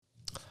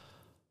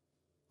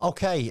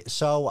Okay,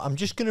 so I'm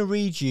just going to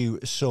read you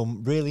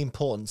some really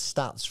important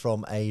stats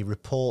from a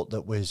report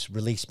that was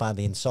released by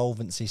the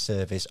Insolvency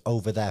Service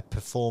over their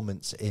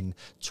performance in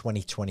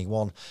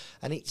 2021.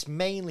 And it's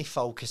mainly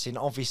focusing,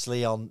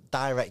 obviously, on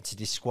director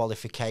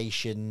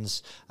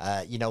disqualifications,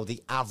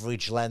 the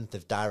average length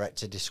of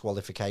director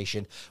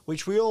disqualification,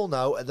 which we all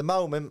know at the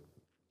moment,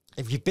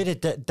 if you've been a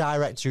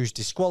director who's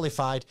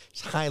disqualified,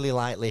 it's highly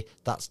likely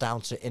that's down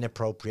to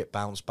inappropriate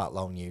bounce back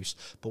loan use.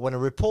 But when a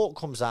report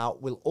comes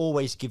out, we'll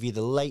always give you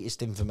the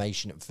latest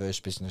information at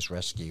First Business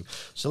Rescue.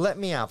 So let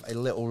me have a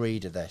little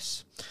read of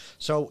this.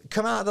 So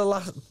come out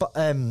of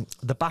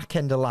the back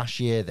end of last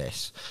year,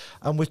 this,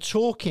 and we're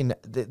talking,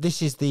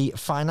 this is the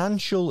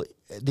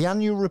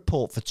annual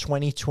report for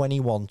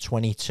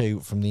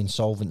 2021-22 from the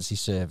Insolvency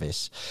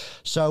Service.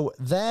 So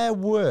there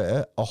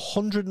were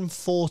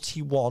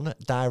 141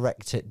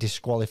 director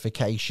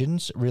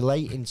disqualifications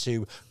relating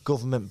to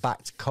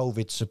government-backed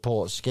COVID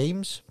support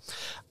schemes.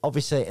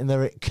 Obviously, and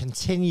they're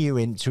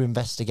continuing to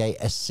investigate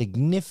a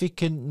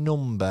significant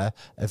number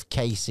of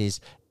cases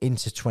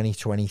into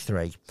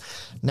 2023.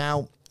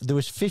 Now, there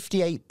was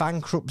 58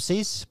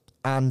 bankruptcies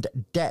and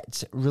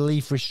debt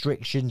relief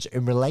restrictions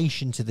in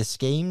relation to the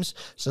schemes.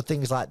 So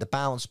things like the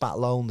bounce back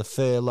loan, the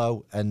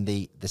furlough, and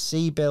the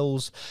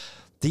C-bills.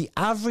 The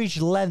average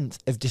length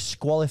of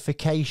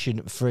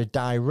disqualification for a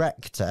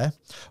director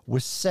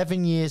was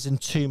 7 years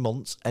and 2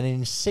 months, and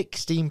in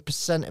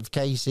 16% of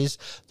cases,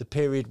 the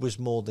period was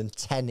more than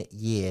 10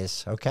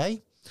 years,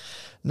 okay?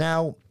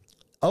 Now,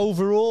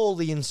 overall,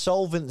 the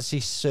Insolvency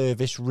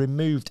Service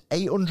removed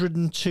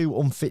 802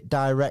 unfit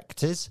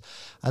directors,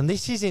 and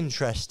this is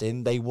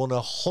interesting, they won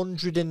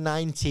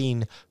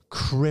 119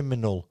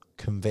 criminal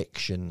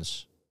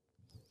convictions.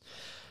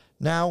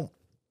 Now,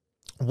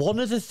 one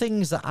of the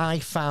things that I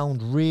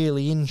found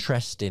really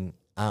interesting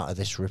out of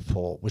this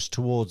report was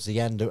towards the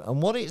end, and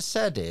what it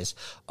said is,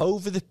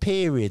 over the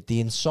period,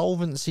 the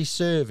Insolvency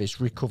Service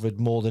recovered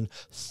more than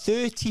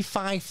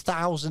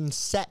 35,000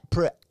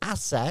 separate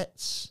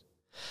assets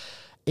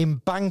in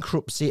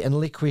bankruptcy and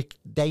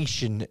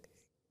liquidation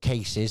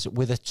cases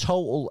with a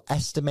total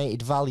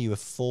estimated value of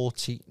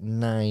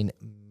 £49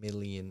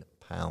 million.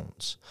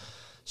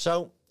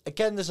 So,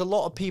 again, there's a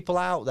lot of people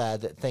out there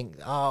that think,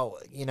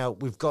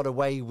 we've got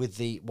away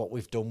with what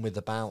we've done with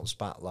the bounce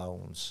back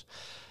loans.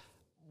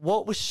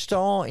 What we're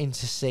starting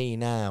to see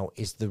now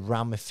is the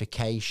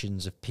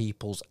ramifications of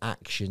people's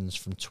actions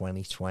from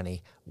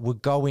 2020. We're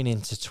going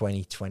into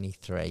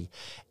 2023.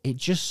 It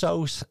just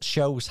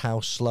shows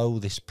how slow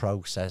this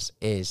process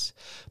is,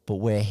 but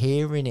we're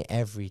hearing it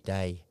every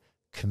day.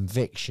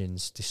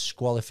 Convictions,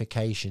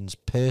 disqualifications,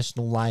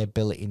 personal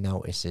liability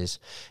notices.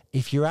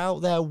 If you're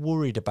out there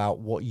worried about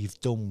what you've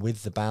done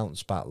with the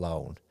bounce back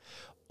loan,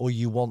 or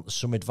you want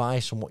some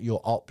advice on what your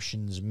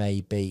options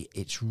may be,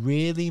 it's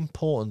really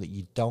important that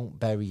you don't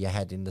bury your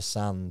head in the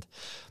sand.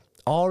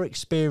 Our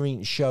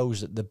experience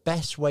shows that the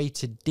best way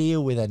to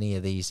deal with any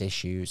of these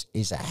issues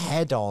is a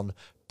head-on,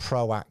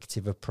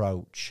 proactive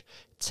approach.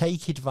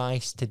 Take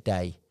advice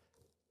today.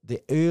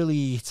 The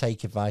earlier you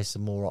take advice, the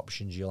more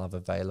options you'll have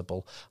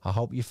available. I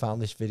hope you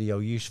found this video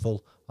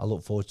useful. I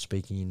look forward to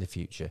speaking to you in the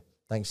future.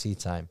 Thanks for your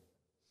time.